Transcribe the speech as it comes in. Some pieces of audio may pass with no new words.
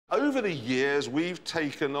Over the years, we've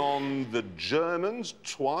taken on the Germans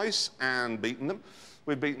twice and beaten them.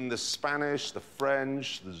 We've beaten the Spanish, the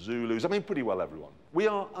French, the Zulus, I mean, pretty well everyone. We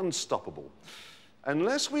are unstoppable.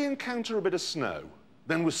 Unless we encounter a bit of snow,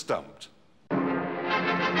 then we're stumped. In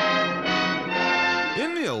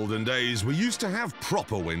the olden days, we used to have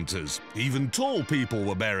proper winters. Even tall people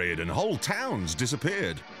were buried and whole towns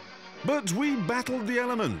disappeared. But we battled the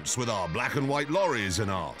elements with our black and white lorries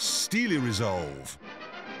and our steely resolve.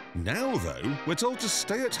 Now, though, we're told to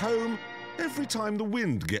stay at home every time the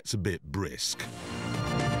wind gets a bit brisk.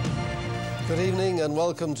 Good evening and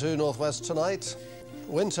welcome to North West Tonight.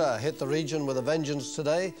 Winter hit the region with a vengeance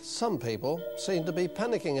today. Some people seem to be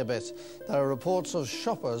panicking a bit. There are reports of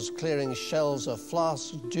shoppers clearing shelves of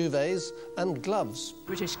flasks, duvets and gloves.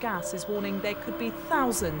 British Gas is warning there could be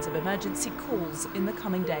thousands of emergency calls in the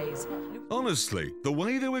coming days. Honestly, the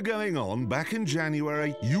way they were going on back in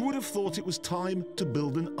January, you would have thought it was time to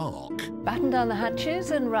build an ark. Batten down the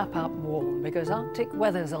hatches and wrap up warm, because Arctic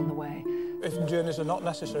weather's on the way. If journeys are not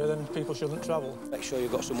necessary, then people shouldn't travel. Make sure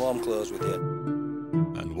you've got some warm clothes with you.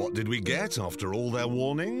 And what did we get after all their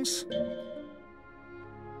warnings?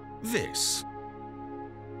 This.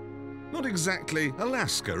 Not exactly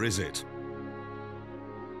Alaska, is it?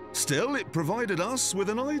 Still, it provided us with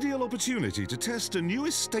an ideal opportunity to test a new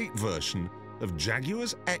estate version of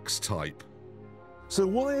Jaguar's X-Type. So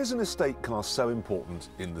why is an estate car so important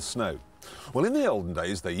in the snow? Well, in the olden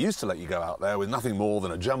days, they used to let you go out there with nothing more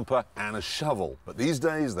than a jumper and a shovel. But these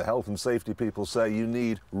days, the health and safety people say you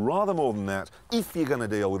need rather more than that if you're going to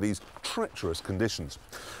deal with these treacherous conditions.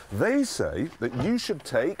 They say that you should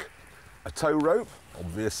take a tow rope,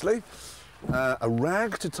 obviously, a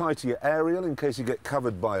rag to tie to your aerial in case you get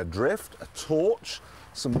covered by a drift, a torch,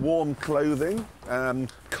 some warm clothing,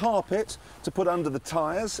 carpet to put under the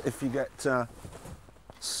tyres if you get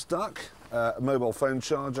stuck, a mobile phone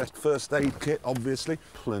charger, first aid kit, obviously,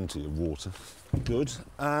 plenty of water, good.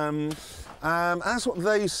 That's what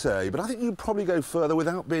they say, but I think you'd probably go further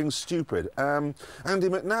without being stupid. Andy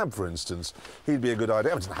McNab, for instance, he'd be a good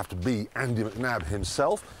idea. It doesn't have to be Andy McNab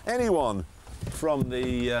himself. Anyone from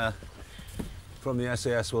the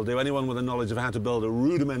SAS will do. Anyone with a knowledge of how to build a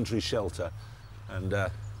rudimentary shelter and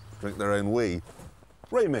drink their own wee.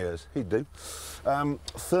 Ray Mears, he'd do.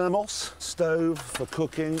 Thermos, stove for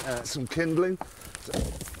cooking, some kindling.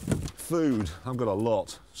 Food, I've got a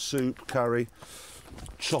lot. Soup, curry,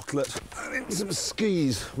 chocolate. I think some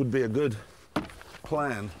skis would be a good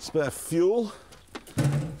plan. Spare fuel.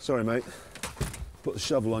 Sorry, mate. Put the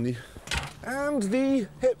shovel on you. And the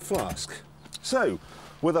hip flask. So,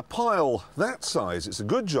 with a pile that size, it's a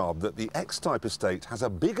good job that the X-Type estate has a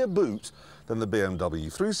bigger boot than the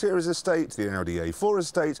BMW 3 Series estate, the Audi A4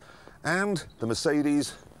 estate, and the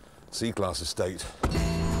Mercedes C-Class estate.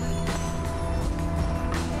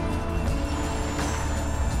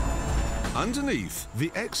 Underneath,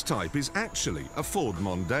 the X-Type is actually a Ford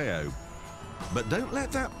Mondeo. But don't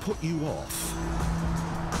let that put you off.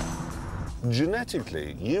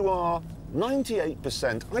 Genetically, you are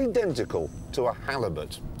 98% identical to a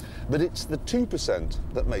halibut, but it's the 2%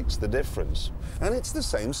 that makes the difference. And it's the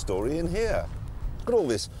same story in here. Got all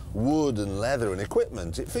this wood and leather and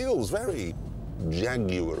equipment. It feels very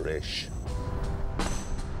Jaguar-ish.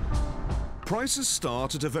 Prices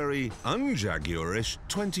start at a very un-Jaguar-ish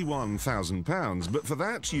 £21,000, but for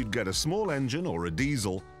that you'd get a small engine or a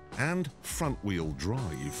diesel and front-wheel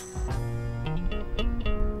drive.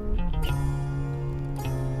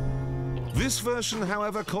 This version,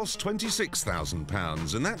 however, costs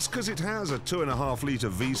 £26,000, and that's because it has a 2.5-litre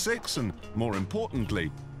V6 and, more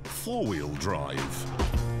importantly, four-wheel drive.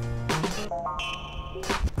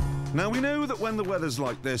 Now, we know that when the weather's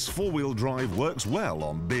like this, four-wheel drive works well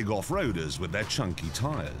on big off-roaders with their chunky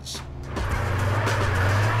tyres.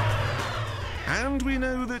 And we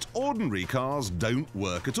know that ordinary cars don't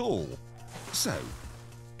work at all. So,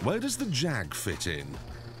 where does the Jag fit in?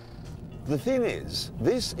 The thing is,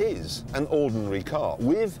 this is an ordinary car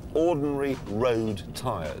with ordinary road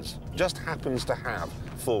tyres. Just happens to have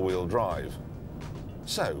four-wheel drive.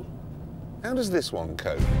 So, how does this one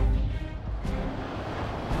cope?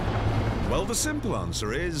 Well, the simple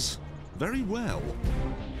answer is very well.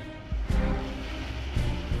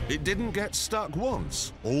 It didn't get stuck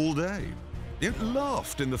once, all day. It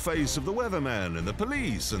laughed in the face of the weatherman and the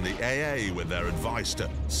police and the AA with their advice to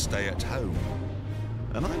stay at home.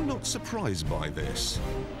 And I'm not surprised by this.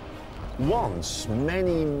 Once,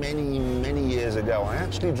 many years ago, I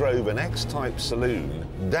actually drove an X-Type saloon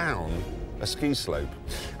down a ski slope.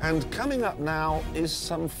 And coming up now is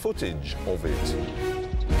some footage of it.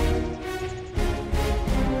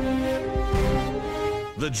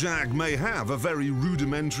 The Jag may have a very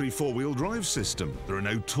rudimentary four-wheel drive system. There are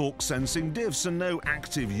no torque-sensing diffs and no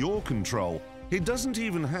active yaw control. It doesn't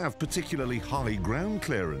even have particularly high ground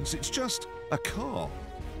clearance. It's just a car.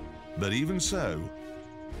 But even so,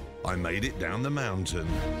 I made it down the mountain.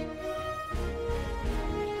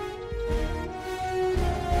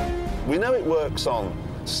 We know it works on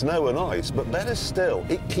snow and ice, but better still,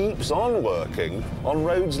 it keeps on working on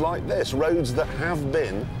roads like this, roads that have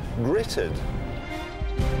been gritted.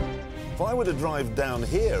 If I were to drive down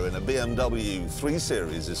here in a BMW 3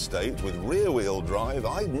 Series estate with rear-wheel drive,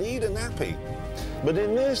 I'd need a nappy. But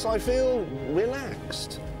in this, I feel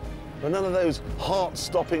relaxed. There are none of those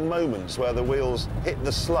heart-stopping moments where the wheels hit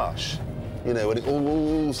the slush, you know, and it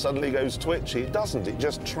all suddenly goes twitchy. It doesn't, it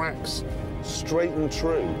just tracks straight and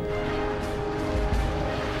true.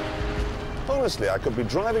 Honestly, I could be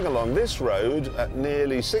driving along this road at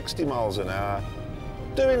nearly 60 miles an hour,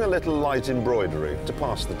 doing a little light embroidery to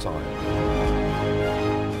pass the time.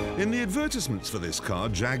 In the advertisements for this car,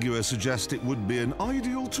 Jaguar suggest it would be an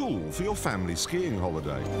ideal tool for your family skiing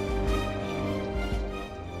holiday.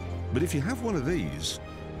 But if you have one of these,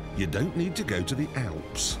 you don't need to go to the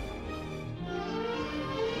Alps.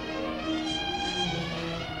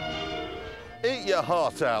 Eat your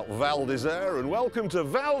heart out, Val d'Isère, and welcome to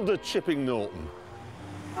Val de Chipping Norton.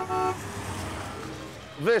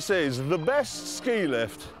 This is the best ski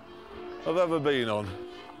lift I've ever been on.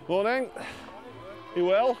 Morning. You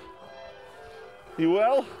well? You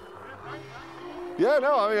well? Yeah,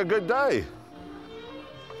 no, having a good day.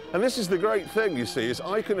 And this is the great thing, you see, is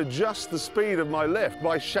I can adjust the speed of my lift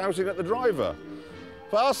by shouting at the driver.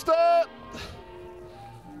 Faster!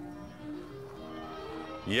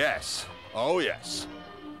 Yes. Oh, yes.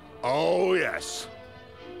 Oh, yes.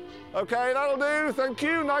 Okay, that'll do. Thank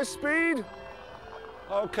you. Nice speed.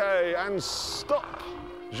 Okay, and stop.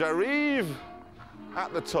 J'arrive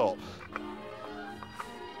at the top.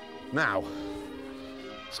 Now,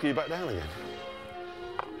 ski back down again.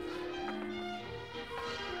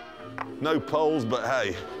 No poles, but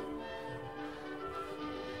hey.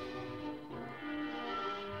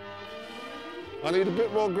 I need a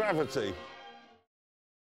bit more gravity.